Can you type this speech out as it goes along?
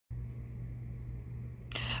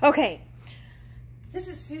Okay, this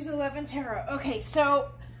is Susan 11 Tarot. Okay, so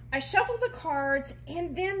I shuffled the cards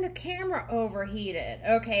and then the camera overheated.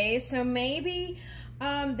 Okay, so maybe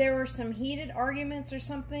there were some heated arguments or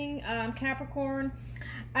something, Capricorn.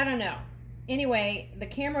 I don't know. Anyway, the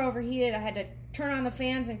camera overheated. I had to turn on the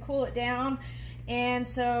fans and cool it down. And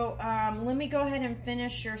so let me go ahead and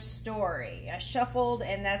finish your story. I shuffled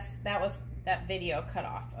and that video cut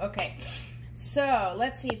off. Okay, so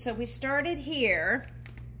let's see. So we started here.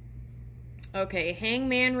 Okay,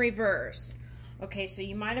 Hangman reverse. Okay, so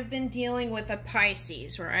you might have been dealing with a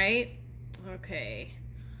Pisces, right? Okay.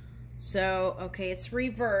 So, okay, it's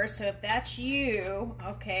reverse. So if that's you,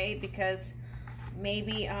 okay, because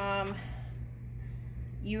maybe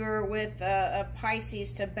you're with a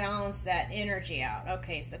Pisces to balance that energy out.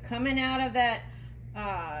 Okay, so coming out of that,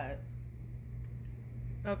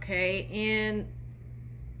 okay, and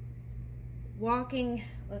walking,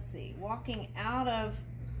 let's see, walking out of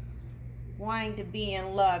wanting to be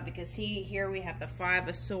in love, because here we have the Five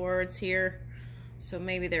of Swords here. So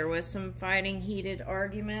maybe there was some fighting, heated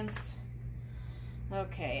arguments.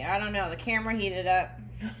 Okay, I don't know. The camera heated up.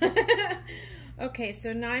 Okay,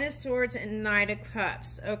 so Nine of Swords and Knight of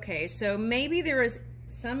Cups. Okay, so maybe there is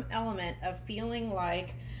some element of feeling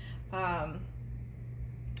like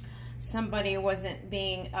somebody wasn't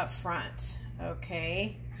being upfront.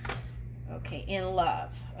 Okay. Okay, in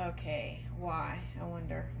love. Okay, why? I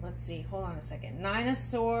wonder. Let's see. Hold on a second. Nine of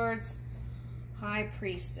Swords, High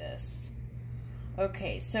Priestess.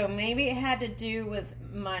 Okay, so maybe it had to do with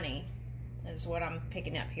money, is what I'm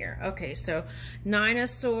picking up here. Okay, so Nine of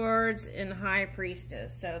Swords and High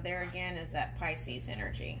Priestess. So there again is that Pisces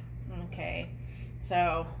energy. Okay,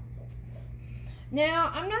 so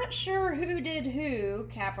now I'm not sure who did who,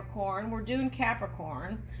 Capricorn. We're doing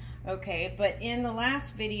Capricorn. Okay, but in the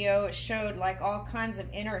last video, it showed like all kinds of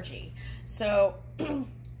energy. So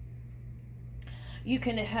you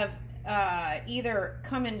can have either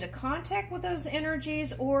come into contact with those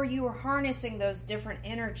energies, or you are harnessing those different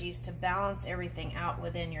energies to balance everything out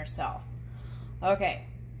within yourself. Okay,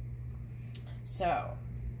 so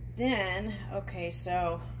then, okay,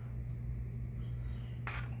 so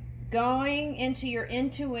going into your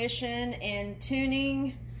intuition and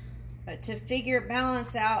tuning to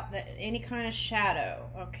balance out any kind of shadow,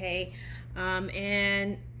 okay,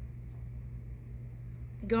 and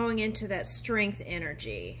going into that strength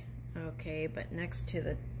energy, okay, but next to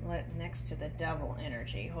the devil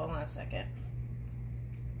energy. Hold on a second.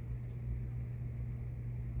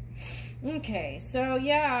 Okay, so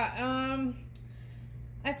yeah,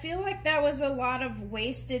 I feel like that was a lot of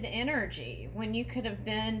wasted energy when you could have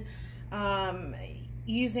been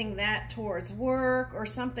using that towards work or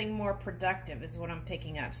something more productive, is what I'm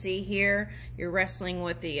picking up. See here, you're wrestling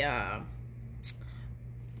with the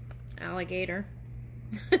alligator.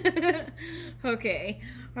 Okay,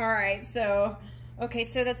 all right, so okay,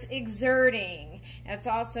 so that's exerting. That's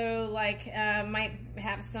also like might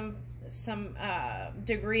have some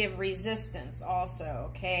degree of resistance also.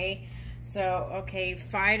 Okay, so okay,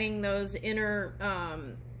 fighting those inner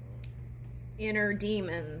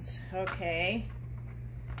demons. Okay.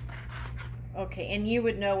 Okay, and you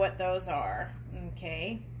would know what those are.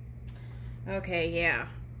 Okay. Okay, yeah.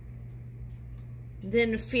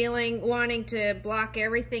 Then wanting to block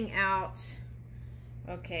everything out.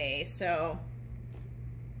 Okay, so.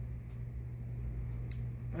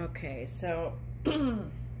 Okay, so.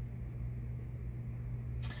 And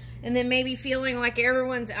then maybe feeling like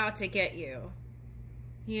everyone's out to get you.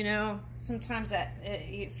 You know, sometimes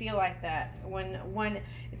you feel like that when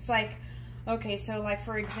it's like, okay, so like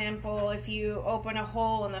for example, if you open a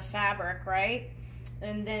hole in the fabric, right,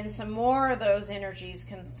 and then some more of those energies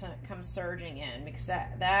can come surging in, because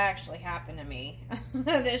that actually happened to me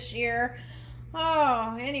this year.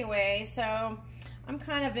 Oh, anyway, so I'm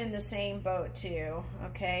kind of in the same boat too,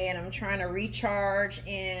 okay, and I'm trying to recharge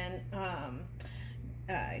and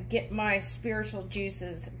get my spiritual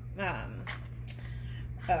juices up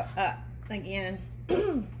again.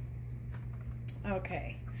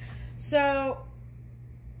 Okay. So,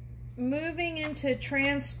 moving into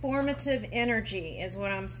transformative energy is what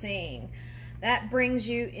I'm seeing. That brings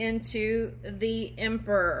you into the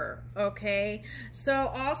Emperor, okay? So,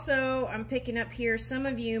 also, I'm picking up here, some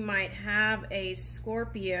of you might have a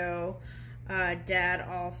Scorpio dad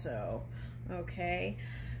also, okay?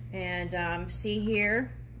 And see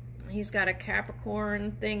here, he's got a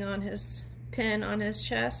Capricorn thing on his pin on his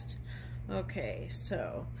chest. Okay,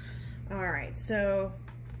 so, all right, so...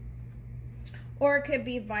 Or it could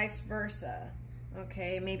be vice versa.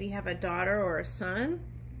 Okay, maybe you have a daughter or a son.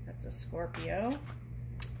 That's a Scorpio.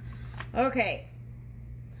 Okay,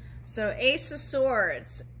 so Ace of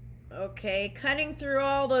Swords. Okay, cutting through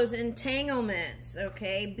all those entanglements,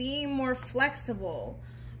 okay, being more flexible,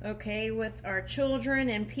 okay, with our children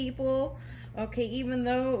and people, okay, even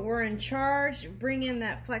though we're in charge, bring in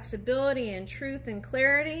that flexibility and truth and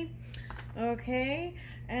clarity, okay,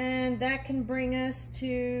 and that can bring us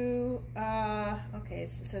to, okay,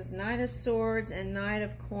 so it says Knight of Swords and Knight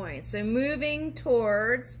of Coins, so moving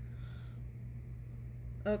towards,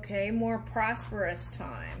 okay, more prosperous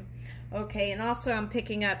time. Okay, and also I'm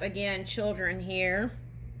picking up, again, children here.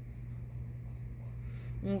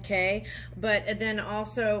 Okay, but then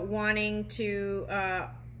also wanting to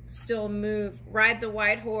still move, ride the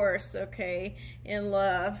white horse, okay, in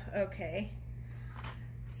love, okay.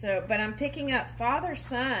 So, but I'm picking up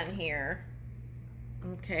father-son here.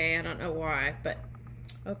 Okay, I don't know why, but,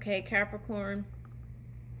 okay, Capricorn.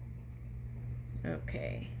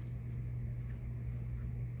 Okay.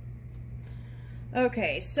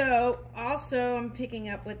 Okay, so also I'm picking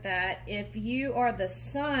up with that, if you are the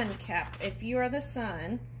sun, if you are the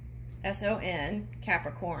sun, S-O-N,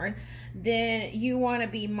 Capricorn, then you want to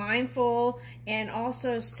be mindful and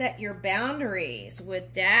also set your boundaries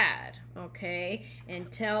with dad, okay,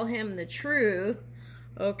 and tell him the truth,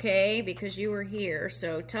 okay, because you were here,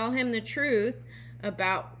 so tell him the truth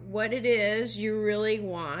about what it is you really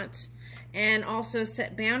want, and also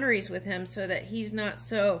set boundaries with him so that he's not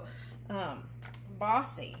so,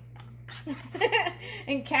 bossy.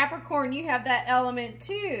 And Capricorn, you have that element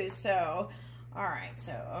too, so all right,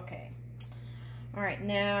 so okay, all right,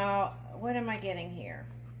 now what am I getting here?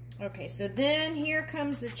 Okay, so then here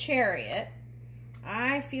comes the Chariot.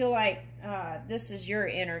 I feel like this is your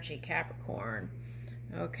energy, Capricorn,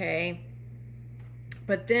 okay,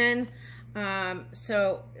 but then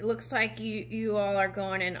so it looks like you all are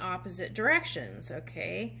going in opposite directions,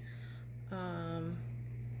 okay.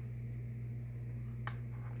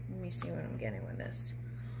 Let me see what I'm getting with this.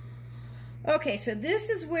 Okay, so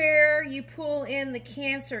this is where you pull in the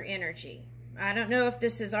Cancer energy. I don't know if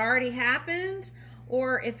this has already happened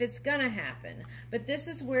or if it's gonna happen, but this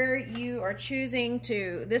is where you are choosing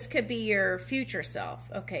to, this could be your future self,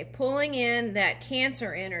 okay, pulling in that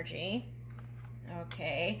Cancer energy,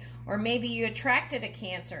 okay, or maybe you attracted a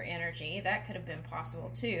Cancer energy, that could have been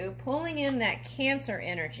possible too, pulling in that Cancer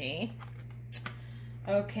energy,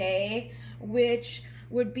 okay, which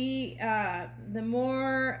would be the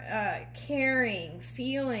more caring,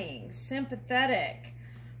 feeling, sympathetic,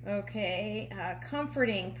 okay,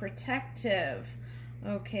 comforting, protective,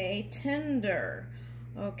 okay, tender,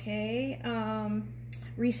 okay,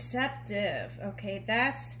 receptive, okay,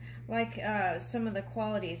 that's like some of the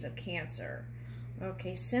qualities of Cancer,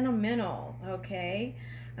 okay, sentimental, okay,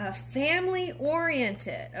 family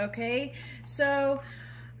oriented, okay, so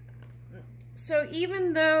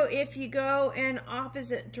even though if you go in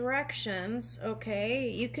opposite directions, okay,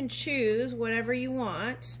 you can choose whatever you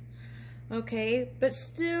want, okay, but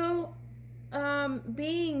still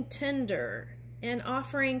being tender and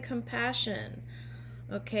offering compassion,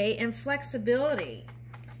 okay, and flexibility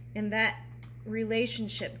in that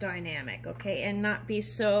relationship dynamic, okay, and not be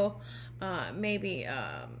so maybe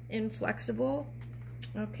inflexible,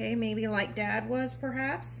 okay, maybe like dad was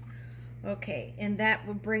perhaps. Okay, and that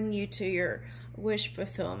will bring you to your wish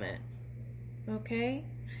fulfillment, okay?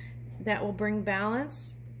 That will bring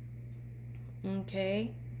balance,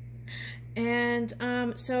 okay? And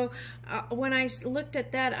so when I looked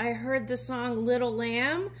at that, I heard the song Little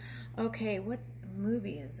Lamb. Okay, what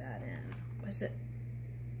movie is that in? Was it?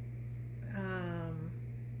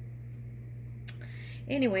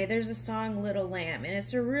 Anyway, there's a song Little Lamb, and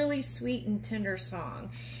it's a really sweet and tender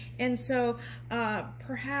song. And so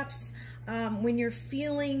perhaps when you're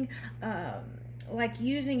feeling like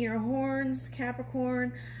using your horns,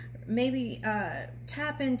 Capricorn, maybe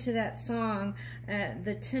tap into that song,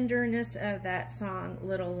 the tenderness of that song,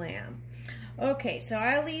 Little Lamb. Okay, so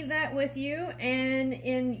I leave that with you, and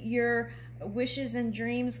in your wishes and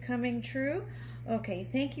dreams coming true. Okay,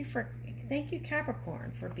 thank you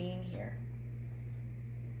Capricorn for being here.